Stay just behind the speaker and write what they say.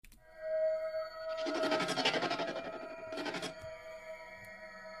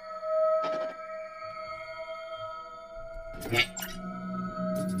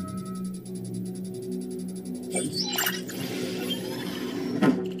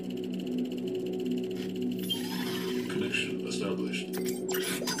Connection established.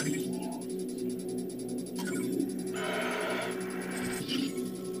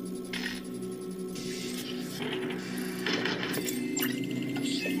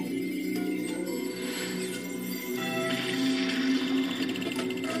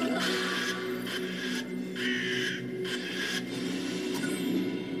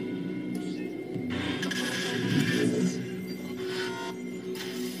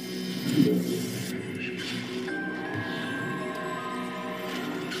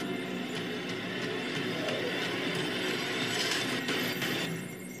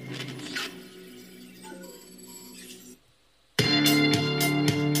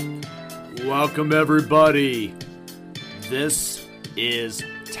 Welcome everybody. This is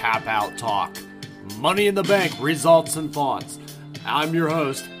Tap Out Talk. Money in the Bank, results and thoughts. I'm your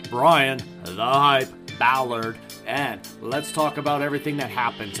host, Brian, the Hype Ballard, and let's talk about everything that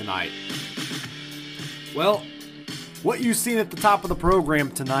happened tonight. Well, what you've seen at the top of the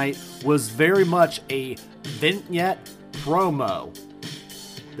program tonight was very much a vignette promo.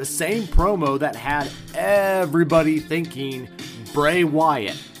 The same promo that had everybody thinking Bray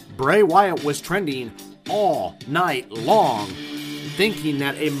Wyatt. Bray Wyatt was trending all night long, thinking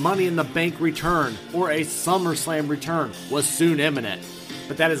that a Money in the Bank return or a SummerSlam return was soon imminent.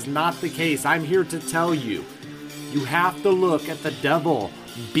 But that is not the case. I'm here to tell you, you have to look at the devil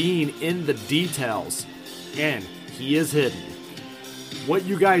being in the details, and he is hidden. What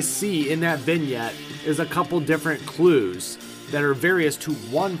you guys see in that vignette is a couple different clues that are various to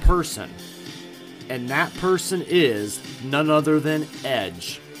one person, and that person is none other than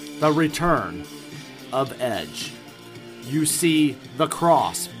Edge. The return of Edge. You see the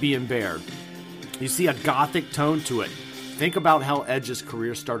cross being bared. You see a gothic tone to it. Think about how Edge's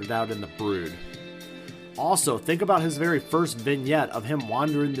career started out in the Brood. Also, think about his very first vignette of him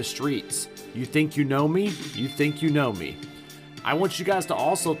wandering the streets. You think you know me? You think you know me. I want you guys to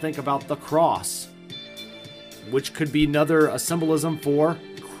also think about the cross, which could be a symbolism for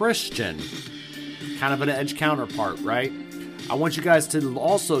Christian. Kind of an Edge counterpart, right? I want you guys to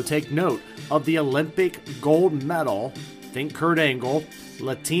also take note of the Olympic gold medal. Think Kurt Angle.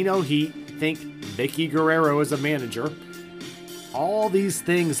 Latino Heat. Think Vicky Guerrero as a manager. All these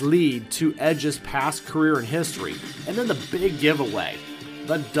things lead to Edge's past career and history. And then the big giveaway.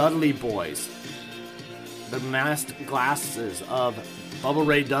 The Dudley Boys. The masked glasses of Bubba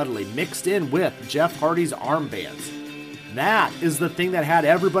Ray Dudley mixed in with Jeff Hardy's armbands. That is the thing that had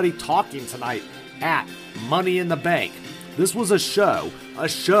everybody talking tonight at Money in the Bank. This was a show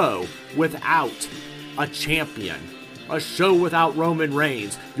without a champion, a show without Roman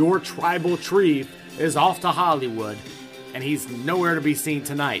Reigns. Your tribal chief is off to Hollywood, and he's nowhere to be seen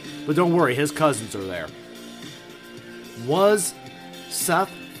tonight. But don't worry, his cousins are there. Was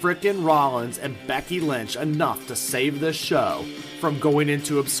Seth frickin' Rollins and Becky Lynch enough to save this show from going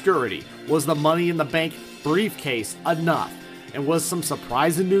into obscurity? Was the Money in the Bank briefcase enough? And was some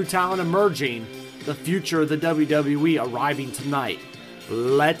surprising new talent emerging? The future of the WWE arriving tonight.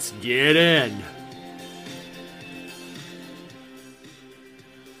 Let's get in.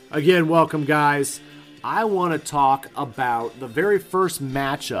 Again, welcome guys. I want to talk about the very first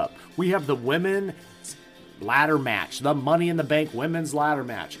matchup. We have the women's ladder match, the Money in the Bank women's ladder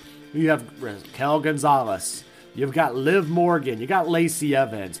match. You have Raquel Gonzalez. You've got Liv Morgan. You got Lacey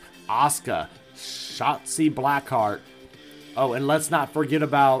Evans, Asuka, Shotzi Blackheart. Oh, and let's not forget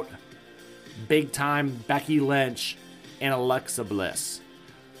about big time Becky Lynch and Alexa Bliss.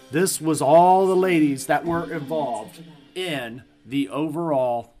 This was all the ladies that were involved in the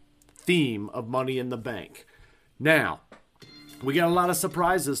overall theme of Money in the Bank. Now, we got a lot of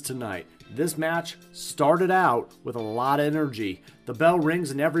surprises tonight. This match started out with a lot of energy. The bell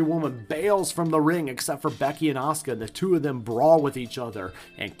rings and every woman bails from the ring except for Becky and Asuka, and the two of them brawl with each other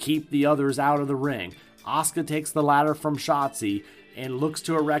and keep the others out of the ring. Asuka takes the ladder from Shotzi and looks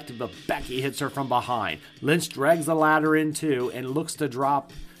to erect it, but Becky hits her from behind. Lynch drags the ladder in too and looks to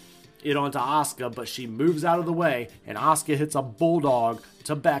drop it onto Asuka, but she moves out of the way, and Asuka hits a bulldog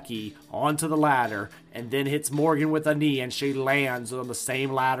to Becky onto the ladder, and then hits Morgan with a knee, and she lands on the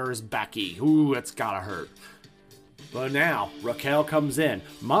same ladder as Becky. Ooh, it's gotta hurt. But now, Raquel comes in.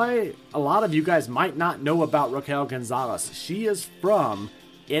 A lot of you guys might not know about Raquel Gonzalez. She is from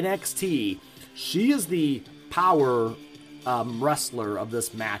NXT. She is the power wrestler of this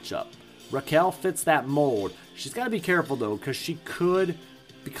matchup. Raquel fits that mold. She's got to be careful though, because she could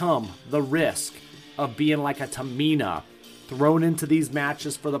become the risk of being like a Tamina, thrown into these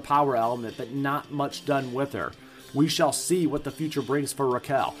matches for the power element, but not much done with her. We shall see what the future brings for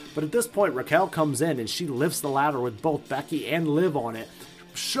Raquel. But at this point, Raquel comes in and she lifts the ladder with both Becky and Liv on it,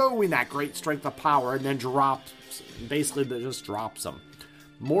 showing that great strength of power, and then basically just drops them.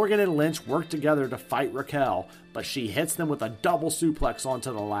 Morgan and Lynch work together to fight Raquel, but she hits them with a double suplex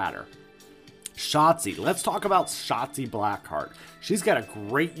onto the ladder. Shotzi. Let's talk about Shotzi Blackheart. She's got a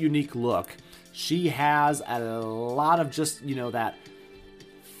great, unique look. She has a lot of just, that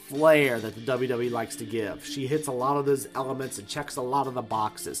flair that the WWE likes to give. She hits a lot of those elements and checks a lot of the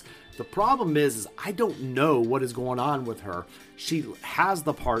boxes. The problem is I don't know what is going on with her. She has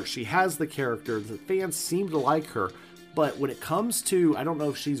the part, she has the character, the fans seem to like her, but when it comes to, I don't know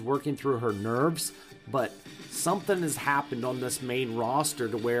if she's working through her nerves, but something has happened on this main roster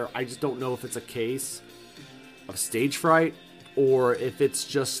to where I just don't know if it's a case of stage fright or if it's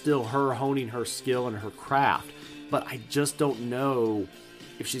just still her honing her skill and her craft. But I just don't know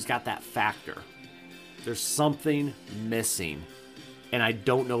if she's got that factor. There's something missing, and I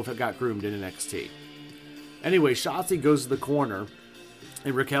don't know if it got groomed in NXT. Anyway, Shotzi goes to the corner,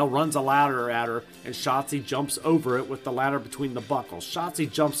 and Raquel runs a ladder at her, and Shotzi jumps over it with the ladder between the buckles.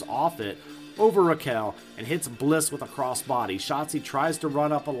 Shotzi jumps off it over Raquel and hits Bliss with a crossbody. Shotzi tries to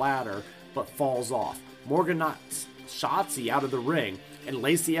run up a ladder, but falls off. Morgan knocks Shotzi out of the ring, and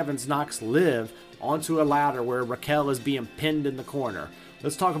Lacey Evans knocks Liv onto a ladder where Raquel is being pinned in the corner.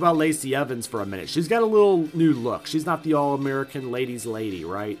 Let's talk about Lacey Evans for a minute. She's got a little new look. She's not the all-American ladies lady,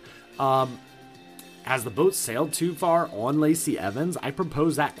 right? Has the boat sailed too far on Lacey Evans? I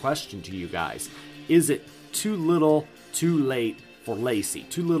propose that question to you guys. Is it too little, too late for Lacey?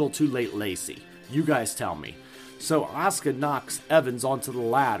 Too little, too late Lacey? You guys tell me. So Asuka knocks Evans onto the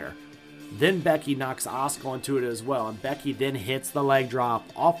ladder. Then Becky knocks Asuka onto it as well, and Becky then hits the leg drop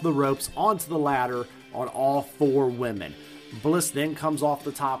off the ropes onto the ladder on all four women. Bliss then comes off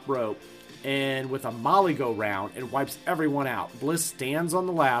the top rope and with a Molly go round and wipes everyone out. Bliss stands on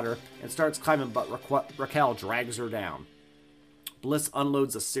the ladder and starts climbing, but Raquel drags her down. Bliss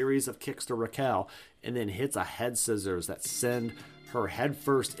unloads a series of kicks to Raquel and then hits a head scissors that send her head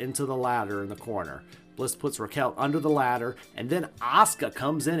first into the ladder in the corner. Bliss puts Raquel under the ladder, and then Asuka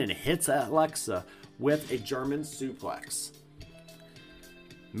comes in and hits Alexa with a German suplex.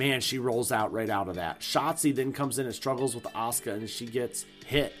 Man, she rolls out right out of that. Shotzi then comes in and struggles with Asuka, and she gets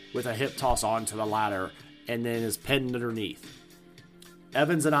hit with a hip toss onto the ladder and then is pinned underneath.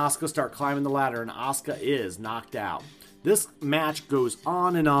 Evans and Asuka start climbing the ladder, and Asuka is knocked out. This match goes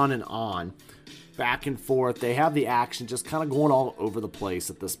on and on and on, back and forth. They have the action just kind of going all over the place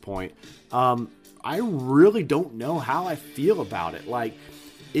at this point. I really don't know how I feel about it. Like,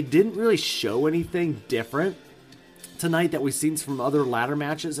 it didn't really show anything different tonight that we've seen from other ladder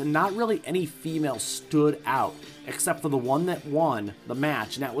matches, and not really any female stood out except for the one that won the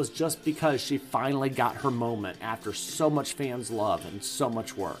match, and that was just because she finally got her moment after so much fans love and so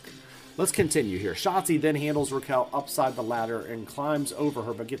much work. Let's continue here. Shotzi then handles Raquel upside the ladder and climbs over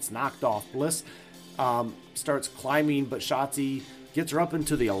her, but gets knocked off. Bliss starts climbing, but Shotzi gets her up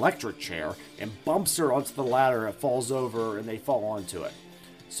into the electric chair and bumps her onto the ladder. It falls over and they fall onto it.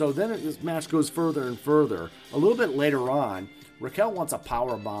 So then this match goes further and further. A little bit later on, Raquel wants a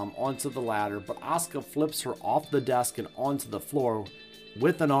powerbomb onto the ladder, but Asuka flips her off the desk and onto the floor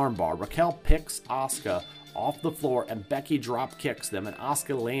with an armbar. Raquel picks Asuka off the floor and Becky drop kicks them, and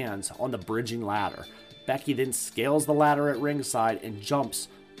Asuka lands on the bridging ladder. Becky then scales the ladder at ringside and jumps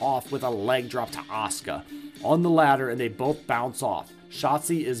off with a leg drop to Asuka on the ladder, and they both bounce off.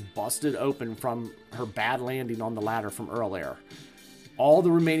 Shotzi is busted open from her bad landing on the ladder from earlier. All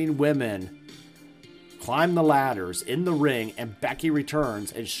the remaining women climb the ladders in the ring, and Becky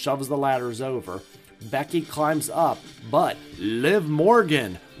returns and shoves the ladders over. Becky climbs up, but Liv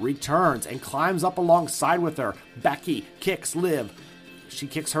Morgan returns and climbs up alongside with her. Becky kicks Liv. She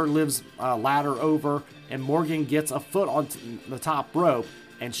kicks Liv's ladder over, and Morgan gets a foot on the top rope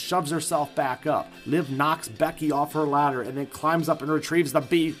and shoves herself back up. Liv knocks Becky off her ladder and then climbs up and retrieves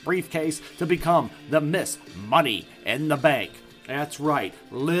the briefcase to become the Miss Money in the Bank. That's right,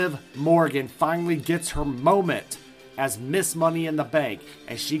 Liv Morgan finally gets her moment as Miss Money in the Bank,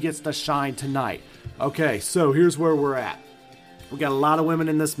 and she gets to shine tonight. Okay, so here's where we're at. We got a lot of women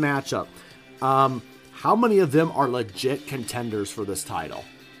in this matchup. How many of them are legit contenders for this title?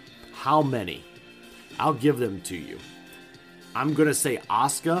 How many? I'll give them to you. I'm going to say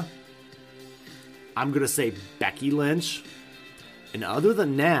Asuka. I'm going to say Becky Lynch. And other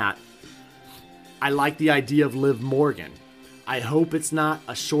than that, I like the idea of Liv Morgan. I hope it's not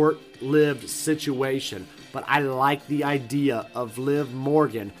a short-lived situation, but I like the idea of Liv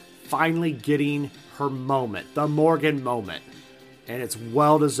Morgan finally getting her moment, the Morgan moment. And it's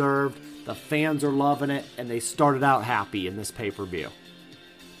well-deserved. The fans are loving it, and they started out happy in this pay-per-view.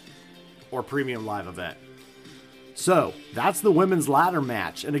 Or premium live event. So, that's the women's ladder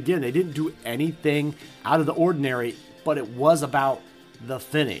match. And again, they didn't do anything out of the ordinary, but it was about the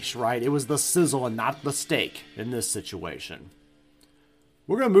finish, right? It was the sizzle and not the steak in this situation.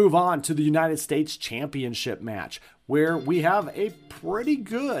 We're going to move on to the United States Championship match, where we have a pretty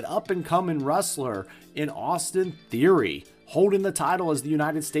good up-and-coming wrestler in Austin Theory, holding the title as the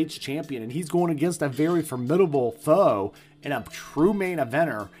United States Champion, and he's going against a very formidable foe and a true main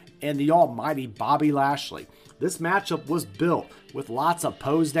eventer in the almighty Bobby Lashley. This matchup was built with lots of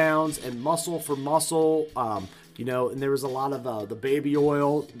pose downs and muscle for muscle, and there was a lot of the baby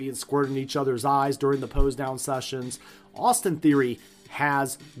oil being squirted in each other's eyes during the pose down sessions. Austin Theory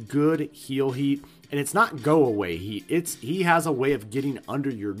has good heel heat, and it's not go away heat. He has a way of getting under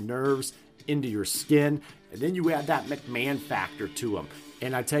your nerves, into your skin, and then you add that McMahon factor to him.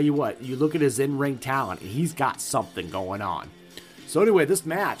 And I tell you what, you look at his in-ring talent, and he's got something going on. So anyway, this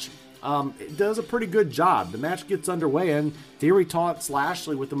match, it does a pretty good job. The match gets underway, and Theory taunts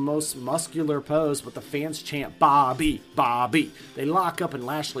Lashley with the most muscular pose, but the fans chant, "Bobby, Bobby." They lock up, and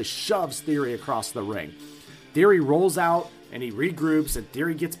Lashley shoves Theory across the ring. Theory rolls out, and he regroups, and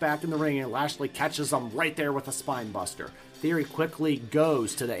Theory gets back in the ring, and Lashley catches him right there with a spine buster. Theory quickly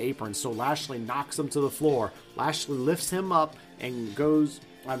goes to the apron, so Lashley knocks him to the floor. Lashley lifts him up and goes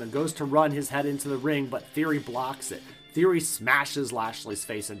to run his head into the ring, but Theory blocks it. Theory smashes Lashley's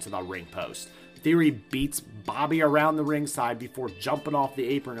face into the ring post. Theory beats Bobby around the ringside before jumping off the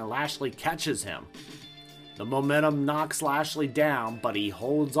apron, and Lashley catches him. The momentum knocks Lashley down, but he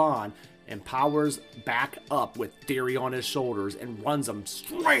holds on and powers back up with Theory on his shoulders and runs him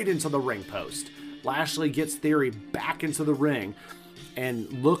straight into the ring post. Lashley gets Theory back into the ring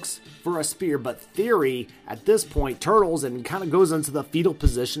and looks for a spear, but Theory, at this point, turtles and kind of goes into the fetal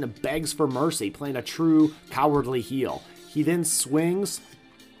position and begs for mercy, playing a true cowardly heel. He then swings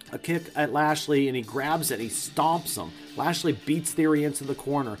a kick at Lashley, and he grabs it, and he stomps him. Lashley beats Theory into the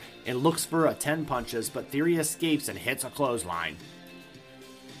corner and looks for a 10 punches, but Theory escapes and hits a clothesline.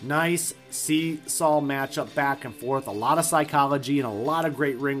 Nice seesaw matchup back and forth. A lot of psychology and a lot of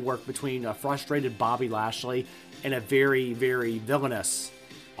great ring work between a frustrated Bobby Lashley and a very, very villainous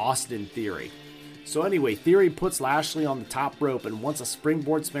Austin Theory. So anyway, Theory puts Lashley on the top rope and wants a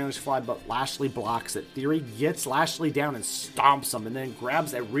springboard Spanish fly, but Lashley blocks it. Theory gets Lashley down and stomps him and then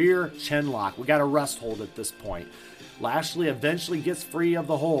grabs a rear chin lock. We got a rest hold at this point. Lashley eventually gets free of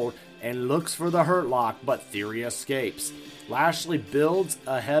the hold and looks for the hurt lock, but Theory escapes. Lashley builds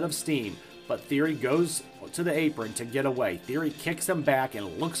ahead of steam, but Theory goes to the apron to get away. Theory kicks him back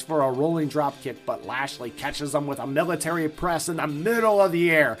and looks for a rolling drop kick, but Lashley catches him with a military press in the middle of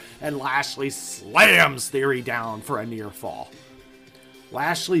the air, and Lashley slams Theory down for a near fall.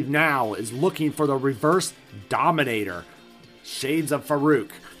 Lashley now is looking for the reverse dominator, shades of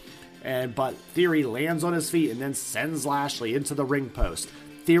Farouk, but Theory lands on his feet and then sends Lashley into the ring post.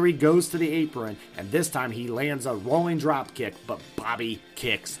 Theory goes to the apron, and this time he lands a rolling drop kick, but Bobby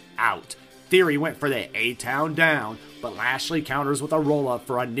kicks out. Theory went for the A-Town down, but Lashley counters with a roll-up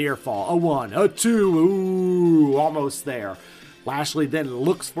for a near fall. A 1, a 2, ooh, almost there. Lashley then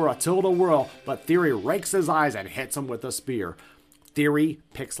looks for a tilt-a-whirl, but Theory rakes his eyes and hits him with a spear. Theory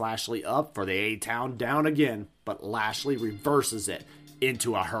picks Lashley up for the A-Town down again, but Lashley reverses it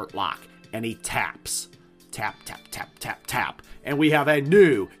into a hurt lock, and he taps. Tap, tap, tap, tap, tap. And we have a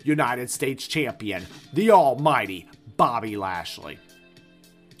new United States Champion, the almighty Bobby Lashley.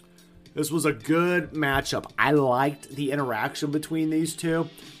 This was a good matchup. I liked the interaction between these two.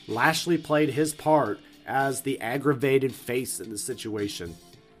 Lashley played his part as the aggravated face in the situation.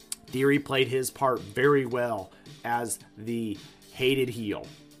 Theory played his part very well as the hated heel.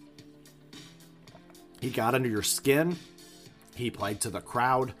 He got under your skin. He played to the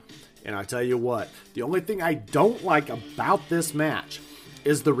crowd. And I tell you what, the only thing I don't like about this match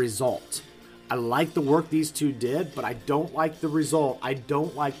is the result. I like the work these two did, but I don't like the result. I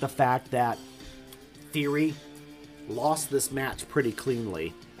don't like the fact that Theory lost this match pretty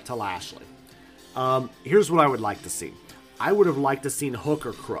cleanly to Lashley. Here's what I would like to see. I would have liked to seen hook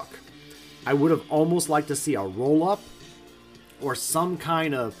or crook. I would have almost liked to see a roll-up or some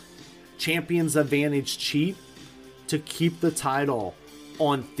kind of champion's advantage cheat to keep the title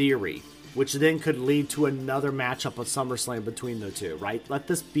on Theory, which then could lead to another matchup of SummerSlam between the two, right? Let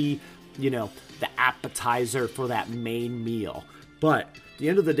this be, the appetizer for that main meal. But at the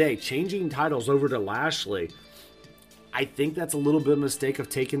end of the day, changing titles over to Lashley, I think that's a little bit of a mistake of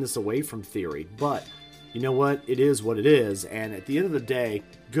taking this away from Theory. But you know what? It is what it is. And at the end of the day,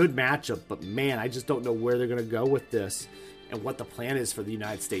 good matchup. But man, I just don't know where they're going to go with this and what the plan is for the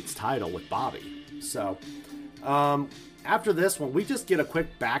United States title with Bobby. So, after this one, we just get a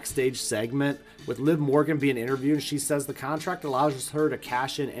quick backstage segment with Liv Morgan being interviewed. And she says the contract allows her to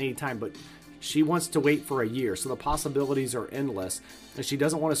cash in anytime, but she wants to wait for a year. So the possibilities are endless. And she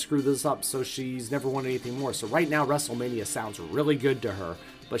doesn't want to screw this up, so she's never won anything more. So right now, WrestleMania sounds really good to her,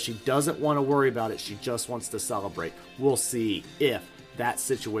 but she doesn't want to worry about it. She just wants to celebrate. We'll see if that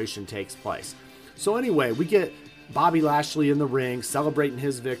situation takes place. So anyway, we get Bobby Lashley in the ring celebrating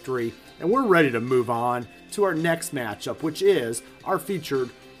his victory, and we're ready to move on to our next matchup, which is our featured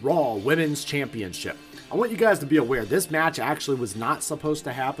Raw Women's Championship. I want you guys to be aware, this match actually was not supposed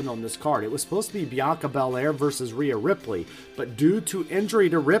to happen on this card. It was supposed to be Bianca Belair versus Rhea Ripley, but due to injury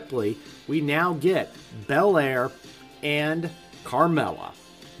to Ripley, we now get Belair and Carmella.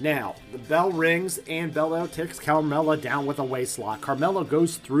 Now, the bell rings and Belair takes Carmella down with a waistlock. Carmella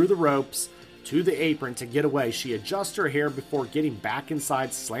goes through the ropes to the apron to get away. She adjusts her hair before getting back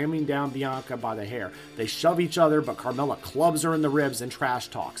inside, slamming down Bianca by the hair. They shove each other, but Carmella clubs her in the ribs and trash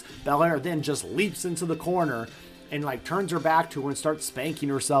talks. Belair then just leaps into the corner and turns her back to her and starts spanking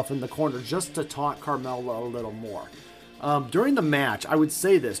herself in the corner just to taunt Carmella a little more. During the match, I would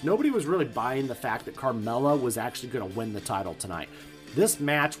say this, nobody was really buying the fact that Carmella was actually going to win the title tonight. This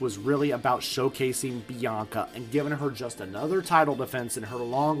match was really about showcasing Bianca and giving her just another title defense in her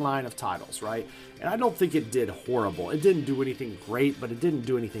long line of titles, right? And I don't think it did horrible. It didn't do anything great, but it didn't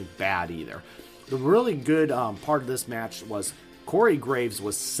do anything bad either. The really good part of this match was Corey Graves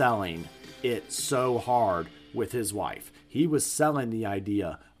was selling it so hard with his wife. He was selling the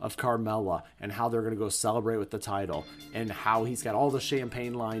idea of Carmella and how they're going to go celebrate with the title and how he's got all the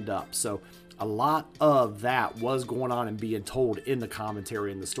champagne lined up. So a lot of that was going on and being told in the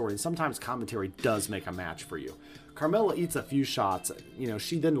commentary and the story. And sometimes commentary does make a match for you. Carmella eats a few shots.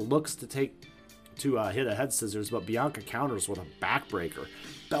 She then looks to hit a head scissors, but Bianca counters with a backbreaker.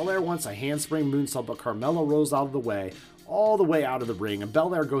 Belair wants a handspring moonsault, but Carmella rolls out of the way, all the way out of the ring, and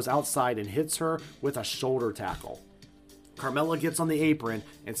Belair goes outside and hits her with a shoulder tackle. Carmella gets on the apron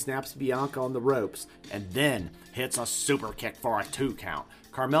and snaps Bianca on the ropes, and then hits a super kick for a 2 count.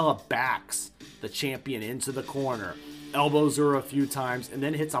 Carmella backs the champion into the corner, elbows her a few times, and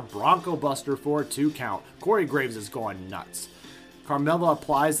then hits a Bronco Buster for a 2 count. Corey Graves is going nuts. Carmella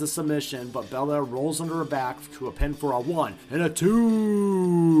applies the submission, but Belair rolls under her back to a pin for a 1 and a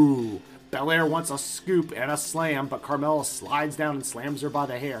 2. Belair wants a scoop and a slam, but Carmella slides down and slams her by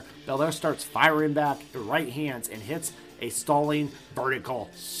the hair. Belair starts firing back right hands and hits a stalling vertical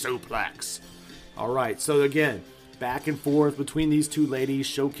suplex. All right, so again, back and forth between these two ladies,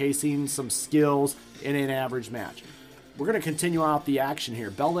 showcasing some skills in an average match. We're going to continue out the action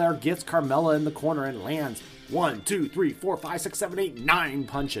here. Belair gets Carmella in the corner and lands 1, 2, 3, 4, 5, 6, 7, 8, 9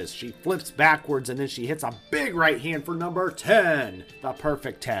 punches. She flips backwards and then she hits a big right hand for number 10, the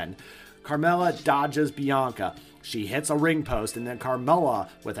perfect 10. Carmella dodges Bianca. She hits a ring post, and then Carmella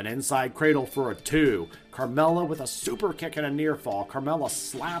with an inside cradle for a 2. Carmella with a super kick and a near fall. Carmella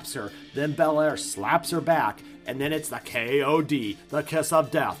slaps her, then Belair slaps her back, and then it's the KOD, the kiss of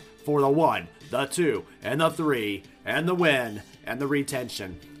death, for the 1, the 2, and the 3, and the win, and the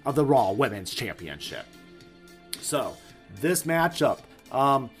retention of the Raw Women's Championship. So, this matchup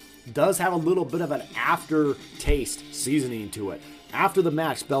does have a little bit of an aftertaste seasoning to it. After the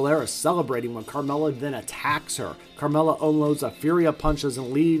match, Belair is celebrating when Carmella then attacks her. Carmella unloads a fury of punches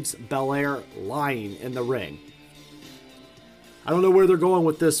and leaves Belair lying in the ring. I don't know where they're going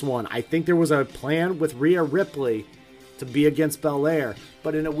with this one. I think there was a plan with Rhea Ripley to be against Belair,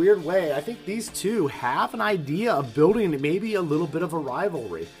 but in a weird way, I think these two have an idea of building maybe a little bit of a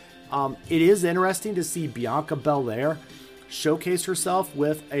rivalry. It is interesting to see Bianca Belair showcase herself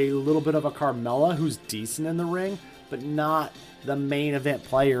with a little bit of a Carmella who's decent in the ring, but not the main event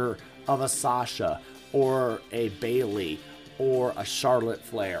player of a Sasha or a Bayley or a Charlotte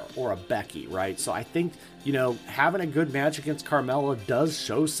Flair or a Becky, right? So I think, having a good match against Carmella does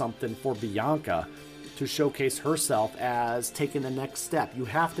show something for Bianca to showcase herself as taking the next step. You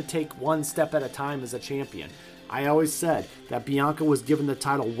have to take one step at a time as a champion. I always said that Bianca was given the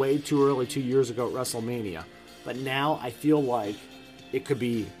title way too early 2 years ago at WrestleMania, but now I feel like it could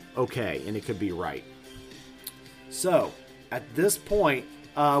be okay and it could be right. So, at this point,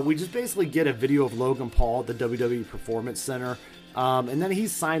 we just basically get a video of Logan Paul at the WWE Performance Center, and then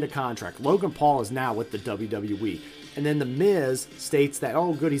he's signed a contract. Logan Paul is now with the WWE. And then The Miz states that,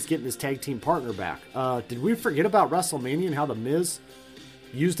 oh, good, he's getting his tag team partner back. Did we forget about WrestleMania and how The Miz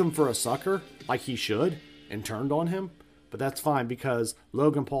used him for a sucker, like he should, and turned on him? But that's fine because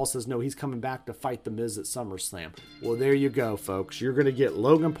Logan Paul says no, he's coming back to fight The Miz at SummerSlam. Well, there you go, folks. You're going to get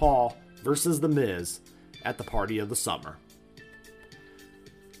Logan Paul versus The Miz at the Party of the Summer.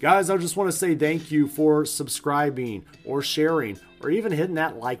 Guys, I just want to say thank you for subscribing or sharing or even hitting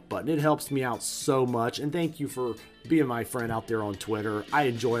that like button. It helps me out so much. And thank you for being my friend out there on Twitter. I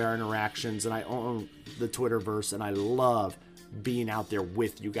enjoy our interactions and I own the Twitterverse and I love being out there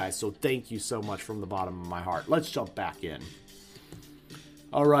with you guys. So thank you so much from the bottom of my heart. Let's jump back in.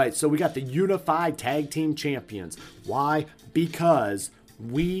 All right, so we got the Unified Tag Team Champions. Why? Because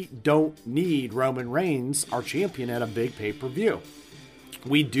we don't need Roman Reigns, our champion, at a big pay-per-view.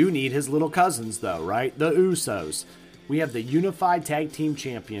 We do need his little cousins, though, right? The Usos. We have the Unified Tag Team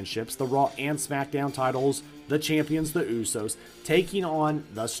Championships, the Raw and SmackDown titles, the champions, the Usos, taking on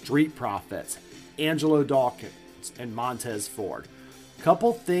the Street Profits, Angelo Dawkins and Montez Ford.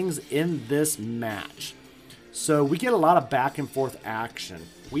 Couple things in this match. So we get a lot of back and forth action.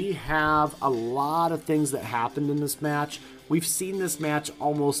 We have a lot of things that happened in this match. We've seen this match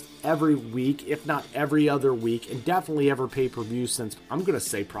almost every week, if not every other week, and definitely every pay-per-view since, I'm going to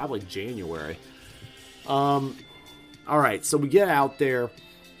say, probably January. All right, so we get out there,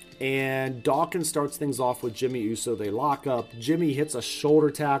 and Dawkins starts things off with Jimmy Uso. They lock up. Jimmy hits a shoulder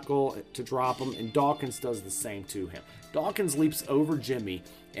tackle to drop him, and Dawkins does the same to him. Dawkins leaps over Jimmy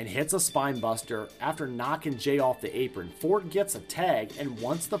and hits a spine buster after knocking Jay off the apron. Ford gets a tag and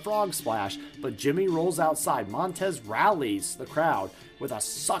wants the frog splash, but Jimmy rolls outside. Montez rallies the crowd with a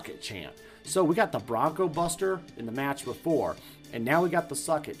suck it chant. So we got the Bronco Buster in the match before, and now we got the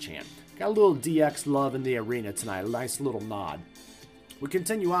suck it chant. Got a little DX love in the arena tonight, a nice little nod. We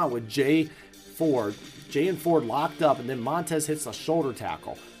continue on with Jay and Ford locked up, and then Montez hits a shoulder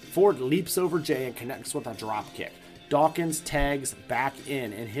tackle. Ford leaps over Jay and connects with a drop kick. Dawkins tags back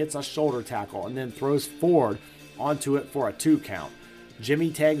in and hits a shoulder tackle and then throws Ford onto it for a 2 count.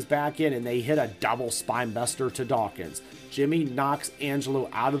 Jimmy tags back in and they hit a double spine buster to Dawkins. Jimmy knocks Angelo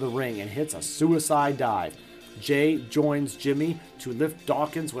out of the ring and hits a suicide dive. Jay joins Jimmy to lift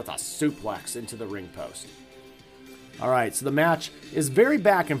Dawkins with a suplex into the ring post. All right, so the match is very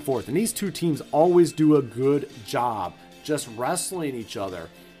back and forth, and these two teams always do a good job just wrestling each other,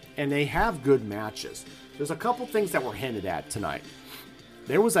 and they have good matches. There's a couple things that were hinted at tonight.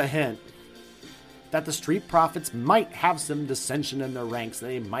 There was a hint that the Street Profits might have some dissension in their ranks and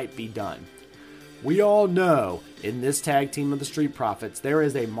they might be done. We all know in this tag team of the Street Profits, there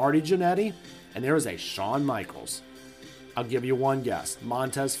is a Marty Jannetty and there is a Shawn Michaels. I'll give you one guess.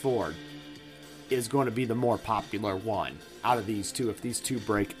 Montez Ford is going to be the more popular one out of these two if these two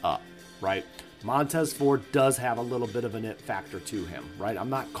break up, right? Montez Ford does have a little bit of an it factor to him, right?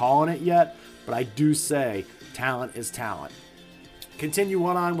 I'm not calling it yet, but I do say talent is talent. Continue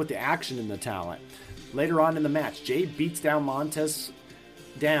on with the action in the talent. Later on in the match, Jay beats down Montez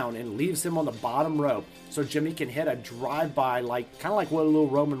down and leaves him on the bottom rope so Jimmy can hit a drive-by, kind of like what a little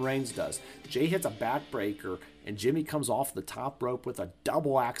Roman Reigns does. Jay hits a backbreaker and Jimmy comes off the top rope with a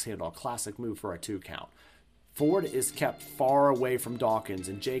double axe handle, a classic move for a 2 count. Ford is kept far away from Dawkins,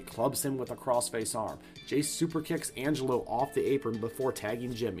 and Jay clubs him with a crossface arm. Jay super kicks Angelo off the apron before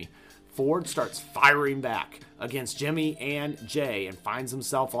tagging Jimmy. Ford starts firing back against Jimmy and Jay and finds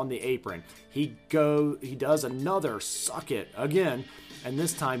himself on the apron. He does another suck it again, and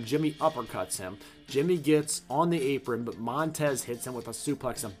this time Jimmy uppercuts him. Jimmy gets on the apron, but Montez hits him with a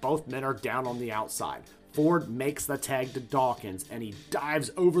suplex, and both men are down on the outside. Ford makes the tag to Dawkins, and he dives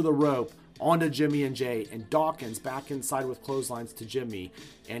over the rope onto Jimmy and Jay, and Dawkins back inside with clotheslines to Jimmy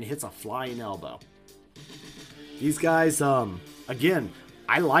and hits a flying elbow. These guys, again,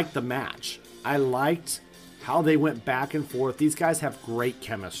 I liked the match. I liked how they went back and forth. These guys have great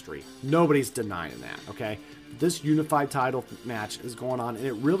chemistry. Nobody's denying that, okay? This unified title match is going on, and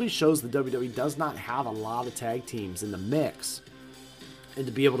it really shows the WWE does not have a lot of tag teams in the mix and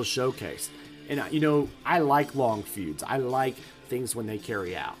to be able to showcase. And, I like long feuds. I like things when they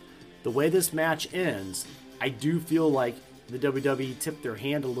carry out. The way this match ends, I do feel like the WWE tipped their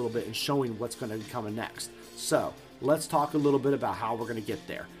hand a little bit in showing what's going to be coming next. So, let's talk a little bit about how we're going to get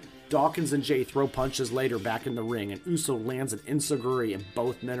there. Dawkins and Jay throw punches later back in the ring, and Uso lands an enziguri, and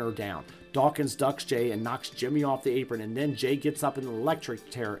both men are down. Dawkins ducks Jay and knocks Jimmy off the apron, and then Jay gets up in an electric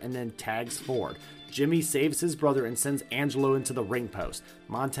chair and then tags Ford. Jimmy saves his brother and sends Angelo into the ring post.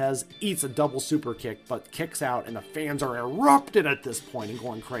 Montez eats a double super kick, but kicks out, and the fans are erupted at this point and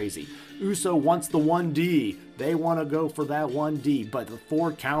going crazy. Uso wants the 1D. They want to go for that 1D, but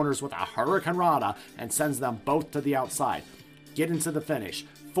Ford counters with a Hurricane Rana and sends them both to the outside. get into the finish.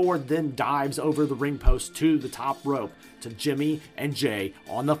 Ford then dives over the ring post to the top rope to Jimmy and Jay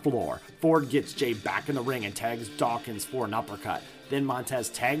on the floor. Ford gets Jay back in the ring and tags Dawkins for an uppercut. Then Montez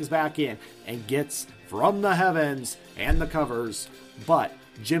tags back in and gets from the heavens and the covers, but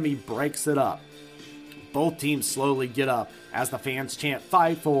Jimmy breaks it up. Both teams slowly get up as the fans chant,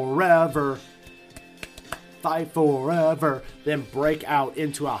 "Fight forever, fight forever," then break out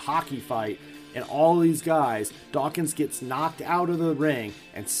into a hockey fight. And all these guys, Dawkins gets knocked out of the ring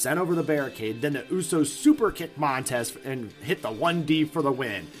and sent over the barricade. Then the Usos super kick Montez and hit the 1D for the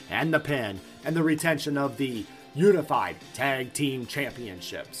win and the pin and the retention of the Unified Tag Team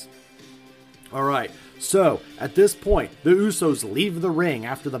Championships. All right, so at this point, the Usos leave the ring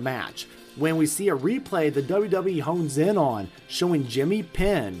after the match. When we see a replay the WWE hones in on showing Jimmy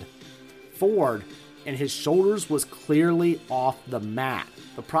pinned Ford, and his shoulders was clearly off the mat.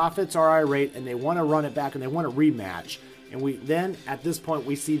 The Profits are irate and they want to run it back and they want a rematch. And we then, at this point,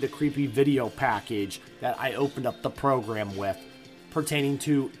 we see the creepy video package that I opened up the program with pertaining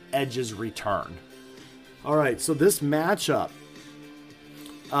to Edge's return. All right, so this matchup,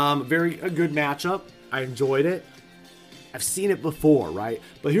 a good matchup. I enjoyed it. I've seen it before, right?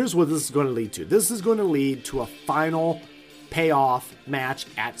 But here's what this is going to lead to. This is going to lead to a final payoff match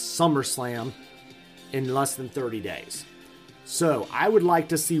at SummerSlam in less than 30 days. So I would like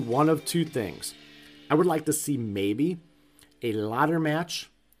to see one of two things. I would like to see maybe a ladder match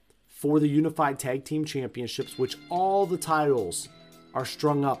for the Unified Tag Team Championships, which all the titles are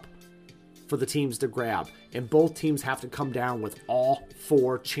strung up for the teams to grab. And both teams have to come down with all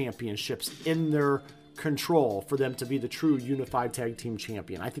 4 championships in their control for them to be the true Unified Tag Team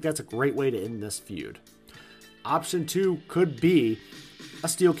Champion. I think that's a great way to end this feud. Option 2 could be a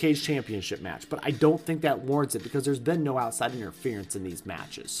Steel Cage Championship match, but I don't think that warrants it because there's been no outside interference in these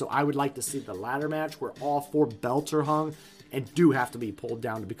matches. So I would like to see the ladder match where all 4 belts are hung and do have to be pulled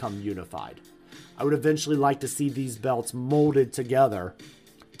down to become unified. I would eventually like to see these belts molded together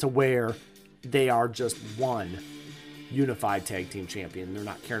to where they are just one Unified Tag Team Champion. They're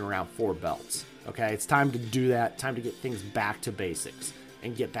not carrying around 4 belts. Okay, it's time to do that. Time to get things back to basics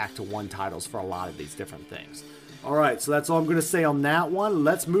and get back to 1 titles for a lot of these different things. All right, so that's all I'm going to say on that one.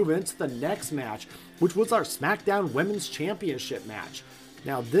 Let's move into the next match, which was our SmackDown Women's Championship match.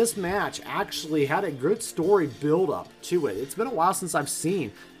 Now, this match actually had a good story build up to it. It's been a while since I've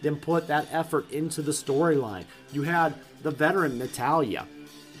seen them put that effort into the storyline. You had the veteran Natalya,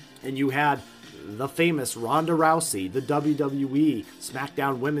 and you had the famous Ronda Rousey, the WWE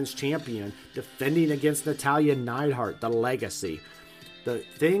SmackDown Women's Champion, defending against Natalya Neidhart, the Legacy. The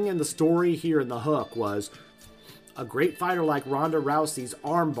thing in the story here in the hook was a great fighter like Ronda Rousey's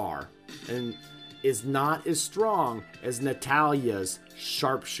armbar and is not as strong as Natalya's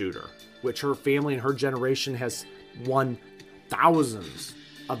sharpshooter, which her family and her generation has won thousands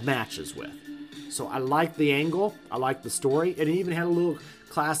of matches with. So I like the angle, I like the story, and it even had a little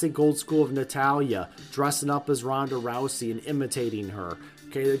classic old school of Natalya dressing up as Ronda Rousey and imitating her.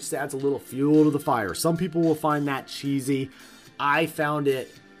 Okay, that just adds a little fuel to the fire. Some people will find that cheesy. I found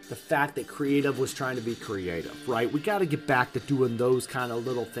it, the fact that creative was trying to be creative, right? We got to get back to doing those kind of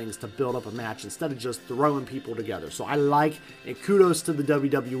little things to build up a match instead of just throwing people together. So I like, and kudos to the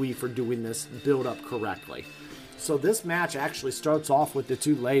WWE for doing this build up correctly. So this match actually starts off with the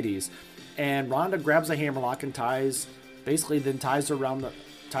 2 ladies, and Ronda grabs a hammerlock and ties her around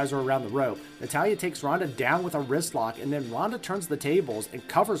the rope. Natalya takes Ronda down with a wrist lock, and then Ronda turns the tables and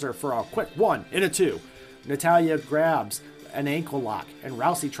covers her for a quick 1 and a 2. Natalya grabs an ankle lock, and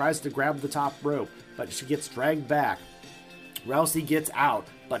Rousey tries to grab the top rope, but she gets dragged back. Rousey gets out,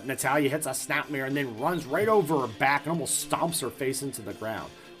 but Natalya hits a snapmare and then runs right over her back and almost stomps her face into the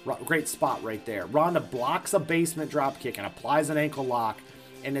ground. Great spot right there. Ronda blocks a basement dropkick and applies an ankle lock,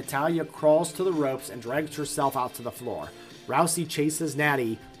 and Natalya crawls to the ropes and drags herself out to the floor. Rousey chases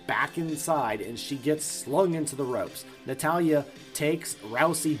Natty back inside, and she gets slung into the ropes. Natalya takes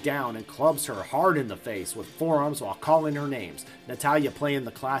Rousey down and clubs her hard in the face with forearms while calling her names. Natalya playing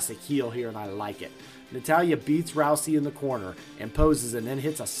the classic heel here, and I like it. Natalya beats Rousey in the corner and poses and then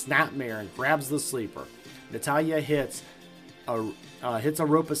hits a snapmare and grabs the sleeper. Natalya hits a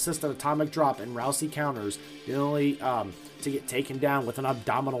rope-assisted atomic drop, and Rousey counters, only to get taken down with an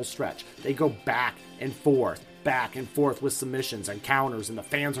abdominal stretch. They go back and forth with submissions and counters, and the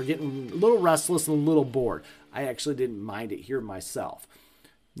fans are getting a little restless and a little bored. I actually didn't mind it here myself.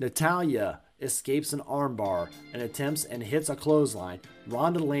 Natalya escapes an armbar and attempts and hits a clothesline.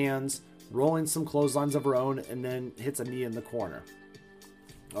 Ronda lands, rolling some clotheslines of her own, and then hits a knee in the corner.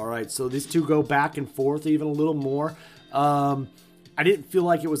 All right, so these two go back and forth even a little more. I didn't feel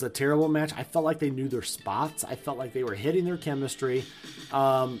like it was a terrible match. I felt like they knew their spots. I felt like they were hitting their chemistry.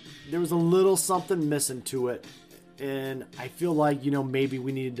 There was a little something missing to it. And I feel like, maybe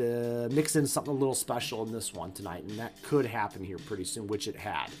we needed to mix in something a little special in this one tonight. And that could happen here pretty soon, which it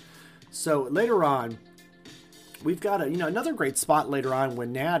had. So later on, we've got another great spot later on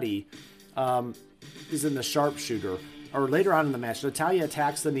when Natty is in the sharpshooter. Or later on in the match, Natalya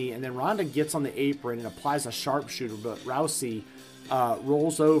attacks the knee, and then Ronda gets on the apron and applies a sharpshooter, but Rousey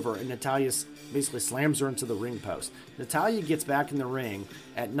rolls over, and Natalya basically slams her into the ring post. Natalya gets back in the ring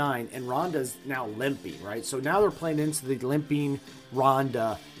at 9, and Ronda's now limping, right? So now they're playing into the limping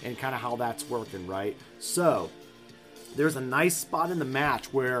Ronda and kind of how that's working, right? So there's a nice spot in the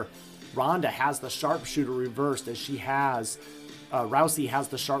match where Ronda has the sharpshooter reversed as she has Rousey has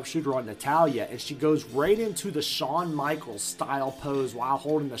the sharpshooter on Natalya, and she goes right into the Shawn Michaels style pose while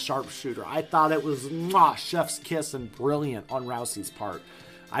holding the sharpshooter. I thought it was chef's kiss and brilliant on Rousey's part.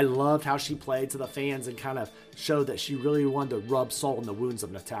 I loved how she played to the fans and kind of showed that she really wanted to rub salt in the wounds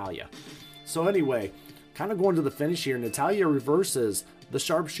of Natalya. So anyway, kind of going to the finish here, Natalya reverses the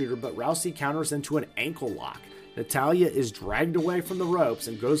sharpshooter, but Rousey counters into an ankle lock. Natalya is dragged away from the ropes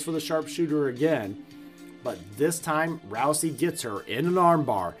and goes for the sharpshooter again. But this time, Rousey gets her in an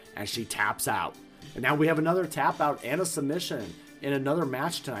armbar and she taps out. And now we have another tap out and a submission in another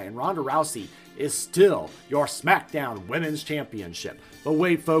match tonight. And Ronda Rousey is still your SmackDown Women's Championship. But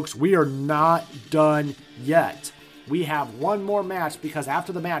wait, folks, we are not done yet. We have one more match because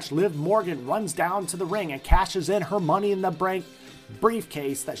after the match, Liv Morgan runs down to the ring and cashes in her Money in the Bank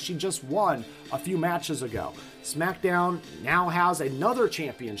briefcase that she just won a few matches ago. SmackDown now has another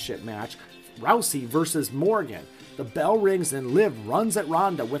championship match. Rousey versus Morgan. The bell rings and Liv runs at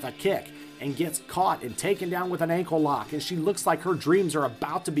Ronda with a kick and gets caught and taken down with an ankle lock, and she looks like her dreams are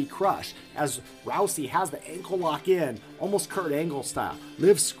about to be crushed as Rousey has the ankle lock in, almost Kurt Angle style.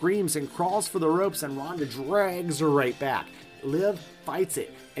 Liv screams and crawls for the ropes, and Ronda drags her right back. Liv fights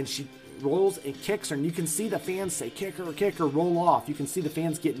it, and she rolls and kicks her, and you can see the fans say, kick her, roll off. You can see the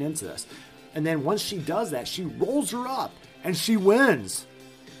fans getting into this. And then once she does that, she rolls her up, and she wins.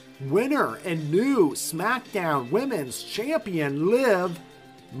 Winner and new SmackDown Women's Champion, Liv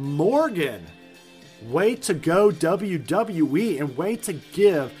Morgan. Way to go, WWE, and way to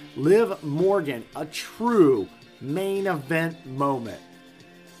give Liv Morgan a true main event moment.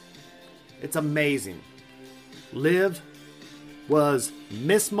 It's amazing. Liv was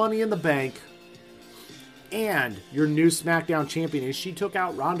Miss Money in the Bank and your new SmackDown champion, and she took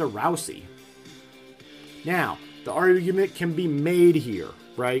out Ronda Rousey. Now, the argument can be made here,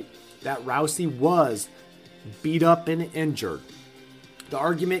 right, that Rousey was beat up and injured. The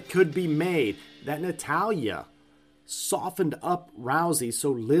argument could be made that Natalya softened up Rousey so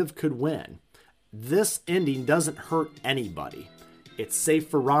Liv could win. This ending doesn't hurt anybody. It's safe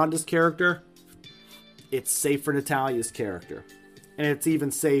for Ronda's character. It's safe for Natalya's character. And it's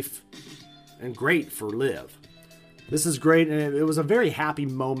even safe and great for Liv. This is great, and it was a very happy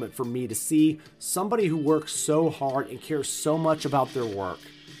moment for me to see somebody who works so hard and cares so much about their work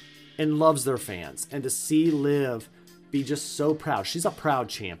and loves their fans, and to see Liv be just so proud. She's a proud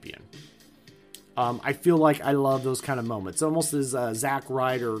champion. I feel like I love those kind of moments. Almost as Zack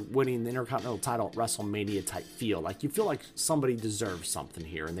Ryder winning the Intercontinental title at WrestleMania type feel. Like you feel like somebody deserves something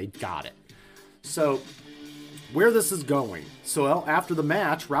here, and they got it. So, where this is going. So, after the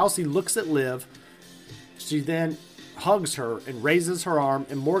match, Rousey looks at Liv. She then hugs her and raises her arm,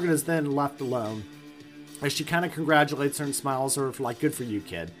 and Morgan is then left alone as she kind of congratulates her and smiles at her for like, good for you,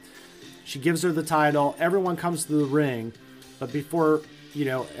 kid. She gives her the title. Everyone comes to the ring, but before,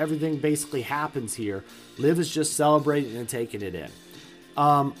 everything basically happens here, Liv is just celebrating and taking it in.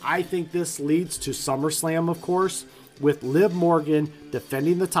 I think this leads to SummerSlam, of course, with Liv Morgan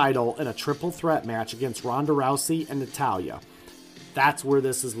defending the title in a triple threat match against Ronda Rousey and Natalya. That's where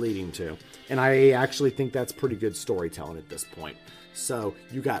this is leading to. And I actually think that's pretty good storytelling at this point. So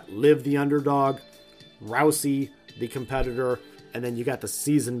you got Liv the underdog, Rousey the competitor, and then you got the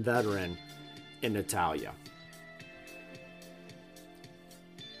seasoned veteran in Natalya.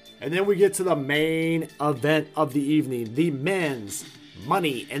 And then we get to the main event of the evening, the men's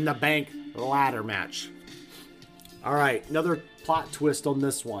Money in the Bank ladder match. All right, another plot twist on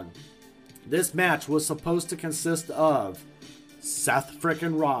this one. This match was supposed to consist of Seth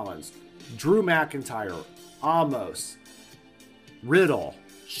frickin' Rollins, Drew McIntyre, Omos, Riddle,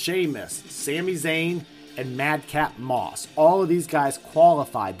 Sheamus, Sami Zayn, and Madcap Moss. All of these guys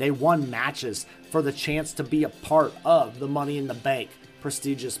qualified. They won matches for the chance to be a part of the Money in the Bank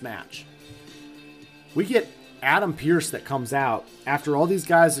prestigious match. We get Adam Pearce that comes out after all these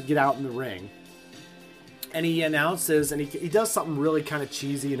guys get out in the ring. And he announces, and he does something really kind of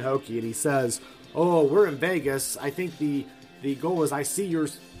cheesy and hokey, and he says, "Oh, we're in Vegas. I think the goal is I see your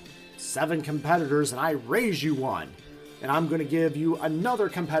 7 competitors, and I raise you one. And I'm going to give you another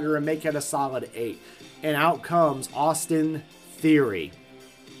competitor and make it a solid 8. And out comes Austin Theory.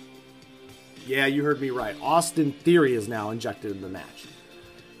 Yeah, you heard me right. Austin Theory is now injected in the match.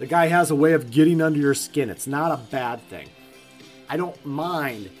 The guy has a way of getting under your skin. It's not a bad thing. I don't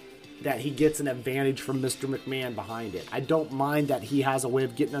mind that he gets an advantage from Mr. McMahon behind it. I don't mind that he has a way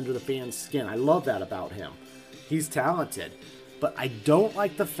of getting under the fans' skin. I love that about him. He's talented. But I don't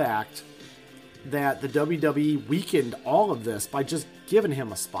like the fact that the WWE weakened all of this by just giving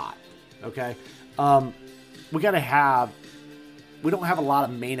him a spot. Okay? We don't have a lot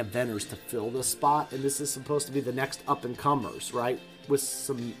of main eventers to fill this spot, and this is supposed to be the next up-and-comers, right? With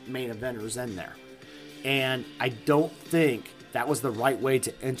some main eventers in there. And I don't think that was the right way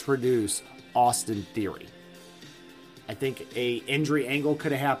to introduce Austin Theory. I think a injury angle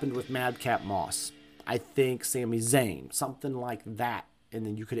could have happened with Madcap Moss. I think Sami Zayn, something like that. And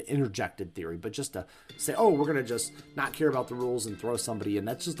then you could have interjected Theory. But just to say, oh, we're going to just not care about the rules and throw somebody in,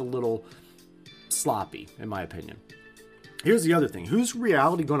 that's just a little sloppy, in my opinion. Here's the other thing. Who's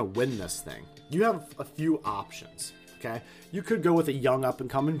reality going to win this thing? You have a few options, okay? You could go with a young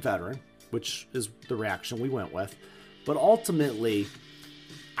up-and-coming veteran, which is the reaction we went with. But ultimately,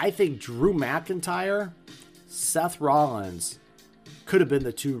 I think Drew McIntyre, Seth Rollins could have been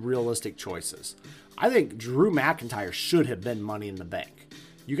the 2 realistic choices. I think Drew McIntyre should have been Money in the Bank.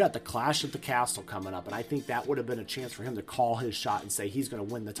 You got the Clash at the Castle coming up, and I think that would have been a chance for him to call his shot and say he's going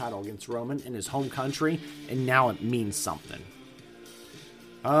to win the title against Roman in his home country, and now it means something.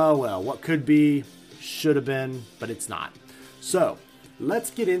 Oh, well, what could be, should have been, but it's not. So, let's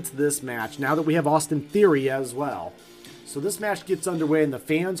get into this match now that we have Austin Theory as well. So this match gets underway, and the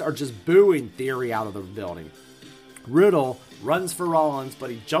fans are just booing Theory out of the building. Riddle runs for Rollins, but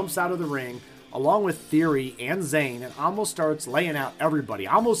he jumps out of the ring, along with Theory and Zayn, and almost starts laying out everybody.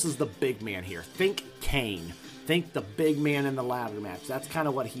 Almost is the big man here. Think Kane. Think the big man in the ladder match. That's kind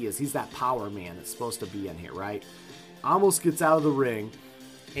of what he is. He's that power man that's supposed to be in here, right? Almost gets out of the ring,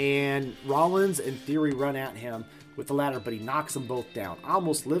 and Rollins and Theory run at him with the ladder, but he knocks them both down.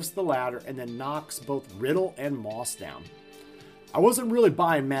 Almost lifts the ladder and then knocks both Riddle and Moss down. I wasn't really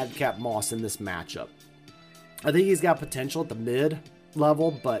buying Madcap Moss in this matchup. I think he's got potential at the mid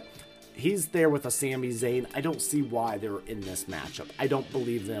level, but he's there with a Sami Zayn. I don't see why they're in this matchup. I don't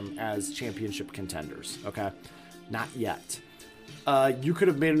believe them as championship contenders, okay? Not yet. You could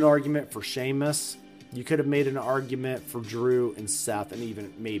have made an argument for Sheamus. You could have made an argument for Drew and Seth and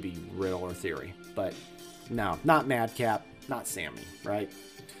even maybe Riddle or Theory. But no, not Madcap, not Sami, right?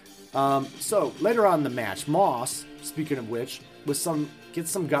 So later on in the match, Moss, speaking of which, gets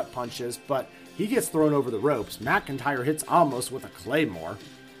some gut punches, but he gets thrown over the ropes. McIntyre hits Amos with a Claymore.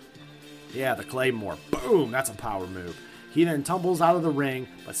 Yeah, the Claymore. Boom! That's a power move. He then tumbles out of the ring,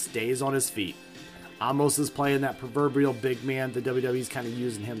 but stays on his feet. Amos is playing that proverbial big man. The WWE's kind of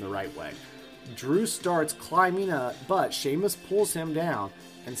using him the right way. Drew starts climbing up, but Sheamus pulls him down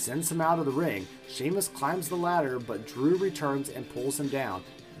and sends him out of the ring. Sheamus climbs the ladder, but Drew returns and pulls him down.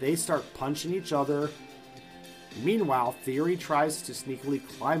 They start punching each other. Meanwhile, Theory tries to sneakily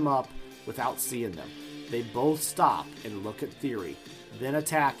climb up without seeing them. They both stop and look at Theory, then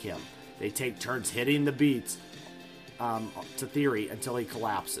attack him. They take turns hitting the beats to Theory until he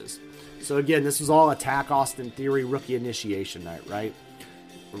collapses. So again, this was all Attack Austin Theory rookie initiation night, right?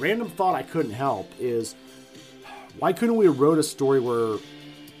 A random thought I couldn't help is, why couldn't we have wrote a story where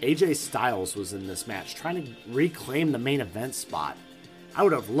AJ Styles was in this match, trying to reclaim the main event spot? I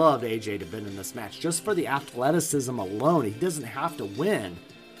would have loved AJ to have been in this match just for the athleticism alone. He doesn't have to win.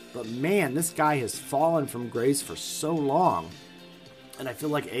 But man, this guy has fallen from grace for so long. And I feel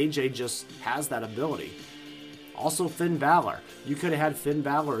like AJ just has that ability. Also Finn Balor. You could have had Finn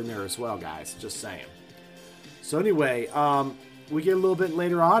Balor in there as well, guys. Just saying. So anyway, we get a little bit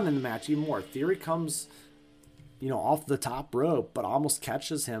later on in the match even more. Theory comes, off the top rope, but almost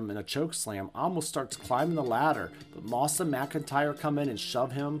catches him in a choke slam. Almost starts climbing the ladder, but Moss and McIntyre come in and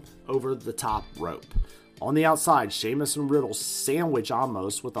shove him over the top rope. On the outside, Sheamus and Riddle sandwich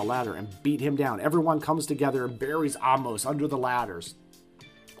Amos with a ladder and beat him down. Everyone comes together and buries Amos under the ladders.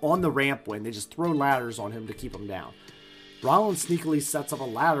 On the rampway, they just throw ladders on him to keep him down. Rollins sneakily sets up a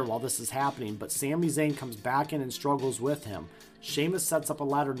ladder while this is happening, but Sami Zayn comes back in and struggles with him. Sheamus sets up a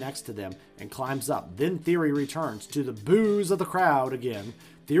ladder next to them and climbs up. Then Theory returns to the boos of the crowd again.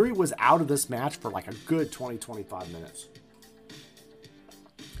 Theory was out of this match for like a good 20-25 minutes.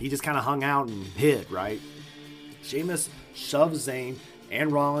 He just kind of hung out and hid, right? Sheamus shoves Zayn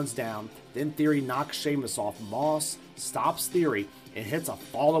and Rollins down. Then Theory knocks Sheamus off. Moss stops Theory and hits a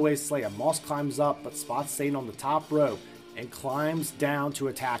fall-away slam. Moss climbs up but spots Zayn on the top rope and climbs down to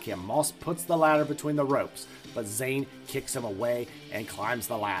attack him. Moss puts the ladder between the ropes, but Zayn kicks him away and climbs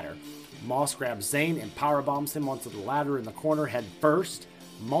the ladder. Moss grabs Zayn and powerbombs him onto the ladder in the corner head first.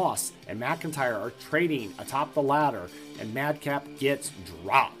 Moss and McIntyre are trading atop the ladder, and Madcap gets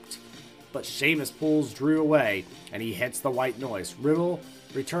dropped. But Sheamus pulls Drew away, and he hits the white noise. Riddle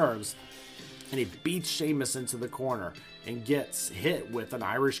returns, and he beats Sheamus into the corner and gets hit with an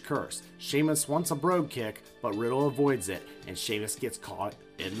Irish curse. Sheamus wants a brogue kick, but Riddle avoids it, and Sheamus gets caught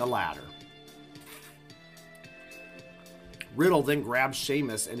in the ladder. Riddle then grabs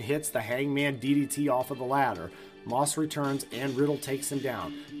Sheamus and hits the Hangman DDT off of the ladder. Moss returns, and Riddle takes him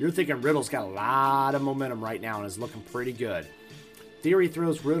down. You're thinking Riddle's got a lot of momentum right now and is looking pretty good. Theory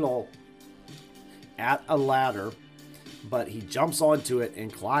throws Riddle at a ladder, but he jumps onto it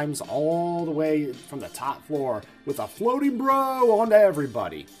and climbs all the way from the top floor with a floating bro onto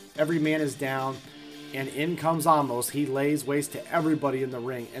everybody. Every man is down, and in comes Amos. He lays waste to everybody in the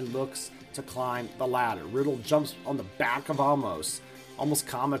ring and looks to climb the ladder. Riddle jumps on the back of Amos, almost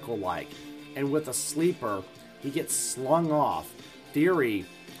comical-like, and with a sleeper, he gets slung off. Theory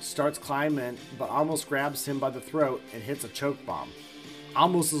starts climbing, but Amos grabs him by the throat and hits a choke bomb.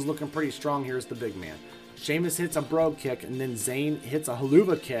 Amos is looking pretty strong here as the big man. Sheamus hits a brogue kick, and then Zayn hits a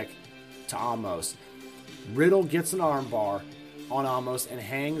haluva kick to Amos. Riddle gets an armbar on Amos and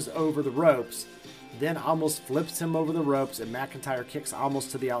hangs over the ropes. Then Amos flips him over the ropes, and McIntyre kicks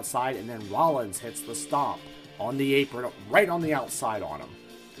Amos to the outside, and then Rollins hits the stomp on the apron, right on the outside on him.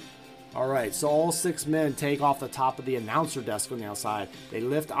 Alright, so all 6 men take off the top of the announcer desk on the outside. They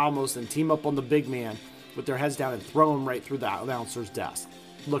lift Amos and team up on the big man with their heads down and throw him right through the announcer's desk.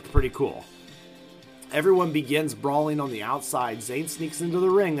 Looked pretty cool. Everyone begins brawling on the outside. Zayn sneaks into the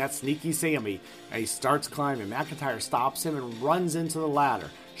ring, that's Sneaky Sammy, and he starts climbing. McIntyre stops him and runs into the ladder.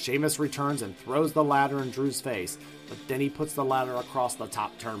 Sheamus returns and throws the ladder in Drew's face, but then he puts the ladder across the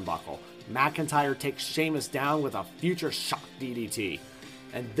top turnbuckle. McIntyre takes Sheamus down with a future shock DDT,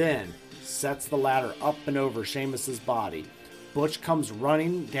 and then sets the ladder up and over Sheamus's body. Butch comes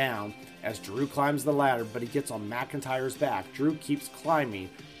running down as Drew climbs the ladder, but he gets on McIntyre's back. Drew keeps climbing,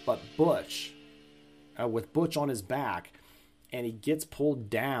 but with Butch on his back, and he gets pulled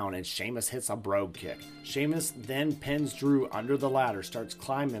down, and Sheamus hits a brogue kick. Sheamus then pins Drew under the ladder, starts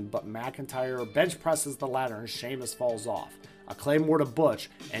climbing, but McIntyre bench presses the ladder, and Sheamus falls off. A Claymore to Butch,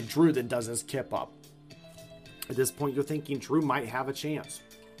 and Drew then does his kip up. At this point, you're thinking Drew might have a chance.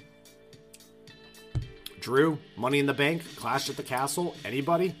 Drew, Money in the Bank, Clash at the Castle,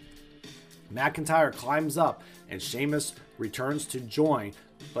 anybody? McIntyre climbs up, and Sheamus returns to join,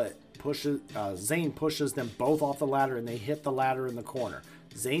 but Zayn pushes them both off the ladder, and they hit the ladder in the corner.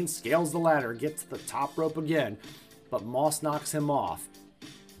 Zayn scales the ladder, gets to the top rope again, but Moss knocks him off.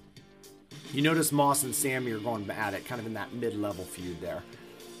 You notice Moss and Sammy are going at it, kind of in that mid-level feud there.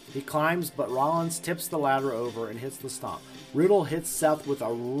 He climbs, but Rollins tips the ladder over and hits the stomp. Riddle hits Seth with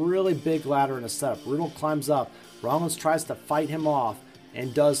a really big ladder in a setup. Riddle climbs up. Rollins tries to fight him off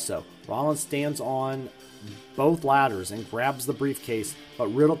and does so. Rollins stands on both ladders and grabs the briefcase, but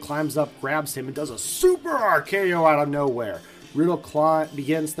Riddle climbs up, grabs him, and does a super RKO out of nowhere. Riddle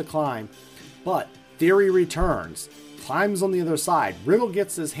begins to climb, but Theory returns, climbs on the other side. Riddle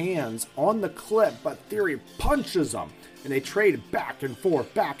gets his hands on the clip, but Theory punches him, and they trade back and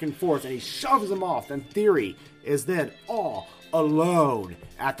forth, and he shoves him off, and Theory is then all alone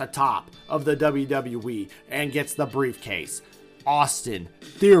at the top of the WWE and gets the briefcase. Austin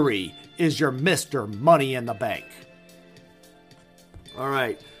Theory is your Mr. Money in the Bank. All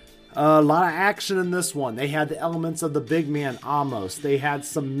right. A lot of action in this one. They had the elements of the big man, Amos. They had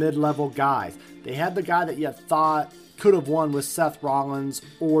some mid-level guys. They had the guy that you thought could have won with Seth Rollins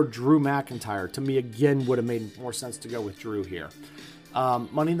or Drew McIntyre. To me, again, would have made more sense to go with Drew here.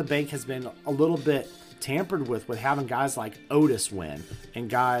 Money in the Bank has been a little bit tampered with having guys like Otis win and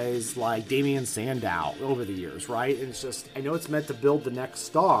guys like Damian Sandow over the years, right? And it's just, I know it's meant to build the next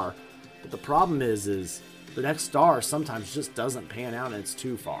star, but the problem is the next star sometimes just doesn't pan out and it's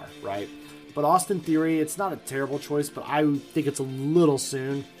too far, right? But Austin Theory, it's not a terrible choice, but I think it's a little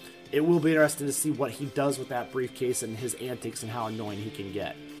soon. It will be interesting to see what he does with that briefcase and his antics and how annoying he can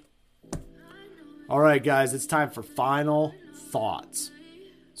get. All right, guys, it's time for final thoughts.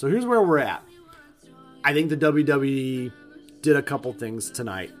 So here's where we're at. I think the WWE did a couple things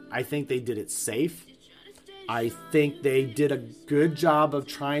tonight. I think they did it safe. I think they did a good job of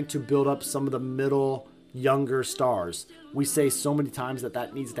trying to build up some of the middle, younger stars. We say so many times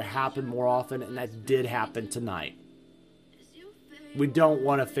that needs to happen more often, and that did happen tonight. We don't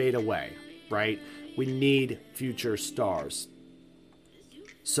want to fade away, right? We need future stars.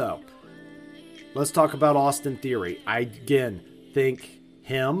 So, let's talk about Austin Theory. I, again, think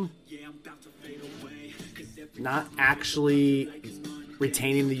him not actually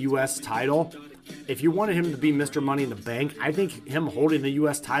retaining the U.S. title. If you wanted him to be Mr. Money in the Bank, I think him holding the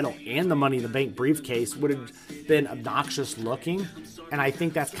U.S. title and the Money in the Bank briefcase would have been obnoxious looking. And I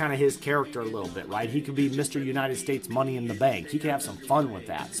think that's kind of his character a little bit, right? He could be Mr. United States Money in the Bank. He could have some fun with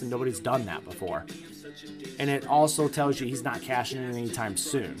that. So nobody's done that before. And it also tells you he's not cashing in anytime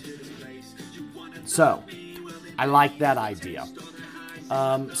soon. So, I like that idea.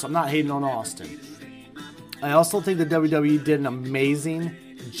 So I'm not hating on Austin. I also think the WWE did an amazing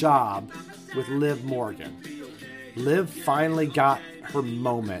job with Liv Morgan. Liv finally got her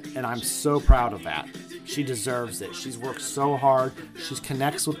moment, and I'm so proud of that. She deserves it. She's worked so hard. She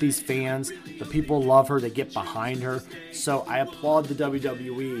connects with these fans. The people love her. They get behind her. So I applaud the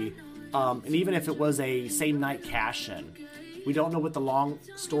WWE. And even if it was a same-night cash-in, we don't know what the long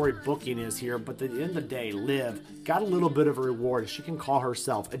story booking is here, but at the end of the day, Liv got a little bit of a reward. She can call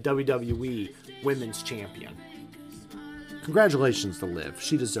herself a WWE Women's Champion. Congratulations to Liv.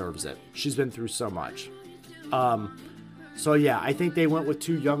 She deserves it. She's been through so much. So yeah, I think they went with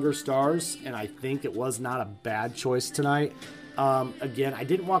two younger stars, and I think it was not a bad choice tonight. Again, I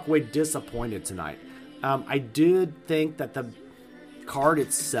didn't walk away disappointed tonight. I did think that the card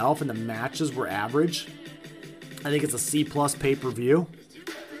itself and the matches were average. I think it's a C+ pay-per-view.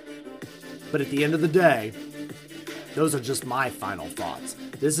 But at the end of the day, those are just my final thoughts.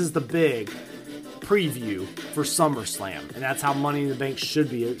 This is the big preview for SummerSlam, and that's how Money in the Bank should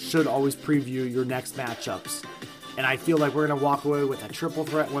be. It should always preview your next matchups. And I feel like we're going to walk away with a triple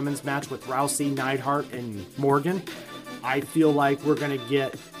threat women's match with Rousey, Neidhart, and Morgan. I feel like we're going to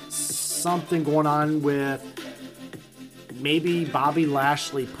get something going on with maybe Bobby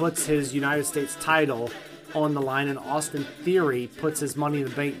Lashley puts his United States title on the line and Austin Theory puts his Money in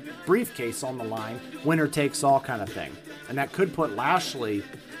the Bank briefcase on the line, winner takes all kind of thing. And that could put Lashley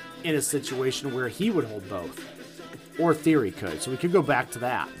in a situation where he would hold both. Or Theory could. So we could go back to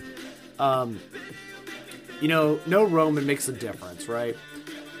that. No Roman makes a difference, right?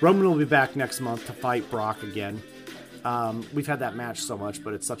 Roman will be back next month to fight Brock again. We've had that match so much,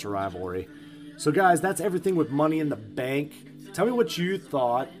 but it's such a rivalry. So guys, that's everything with Money in the Bank. Tell me what you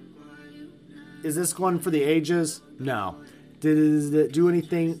thought. Is this one for the ages? No. Did it do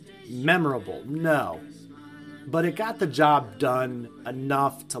anything memorable? No. But it got the job done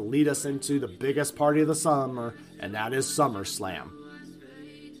enough to lead us into the biggest party of the summer, and that is SummerSlam.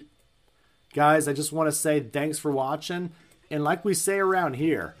 Guys, I just want to say thanks for watching. And like we say around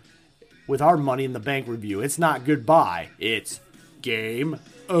here, with our Money in the Bank review, it's not goodbye, it's game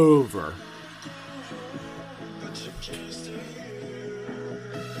over.